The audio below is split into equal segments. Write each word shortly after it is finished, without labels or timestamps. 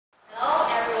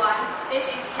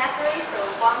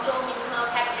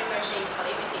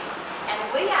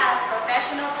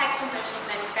professional packaging machine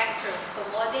manufacturer for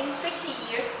more than 50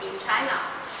 years in China.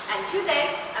 And today,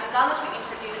 I'm going to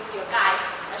introduce you guys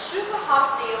a super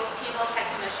hot seal pivot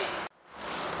packaging machine.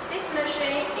 This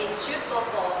machine is suitable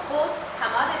for foods,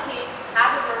 commodities,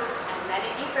 hardware, and many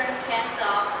different kinds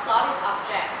of solid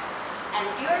objects. And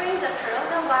during the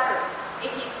coronavirus,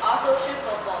 it is also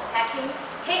suitable for packing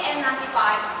KN95,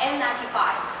 N95,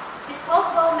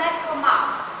 disposable medical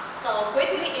masks, so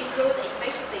greatly improve the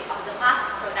efficiency of the mask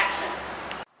production.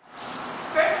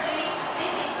 Firstly,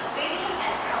 this is the filling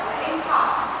and conveying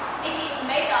part. It is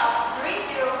made of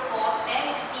 304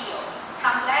 stainless steel,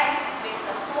 compliant with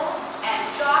the food and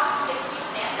drug safety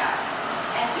standards.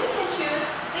 And you can choose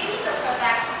filling the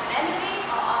product manually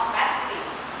or automatically.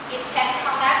 It can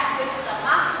connect with the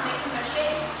mask making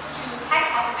machine to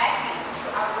pack automatically to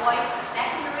avoid the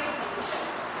secondary pollution.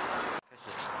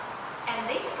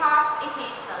 And this part, it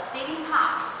is the sealing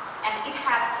part, and it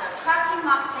has the tracking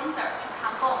mark sensor to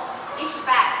confirm each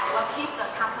bag will keep the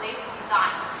complete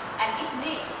design. And if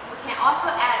needed, we can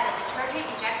also add the detergent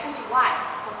injection device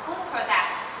for food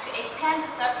products to expand the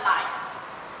serve life.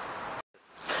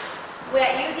 We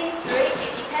are using 3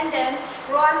 independent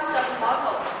front serve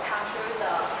motors to control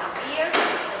the conveyor,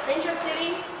 the central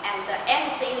sealing, and the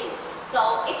end sealing,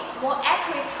 so it is more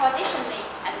accurate positioning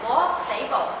and more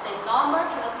stable than normal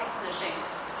pillow pack machine.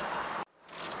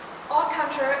 All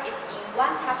control is in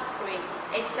one touch screen.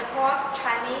 It supports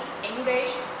Chinese,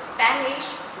 English, Spanish,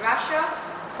 Russian,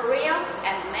 Korean,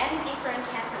 and many different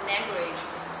kinds of language,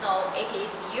 so it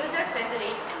is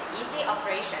user-friendly and easy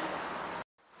operation.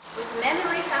 With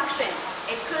memory function,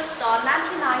 it could store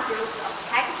 99 groups of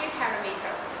packaging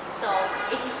parameters, so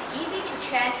it is easy to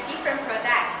change different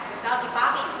products without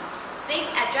debugging, set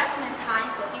adjustment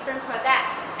time for different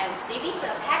products, and sealing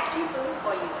the packaging food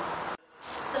for you.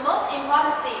 The most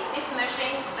important thing, this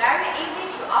machine is very easy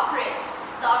to operate.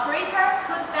 The operator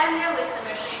could familiar with the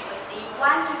machine within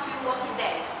 1 to 2 working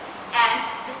days, and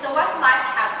the service life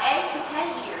has 8 to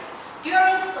 10 years.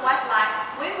 During the service life,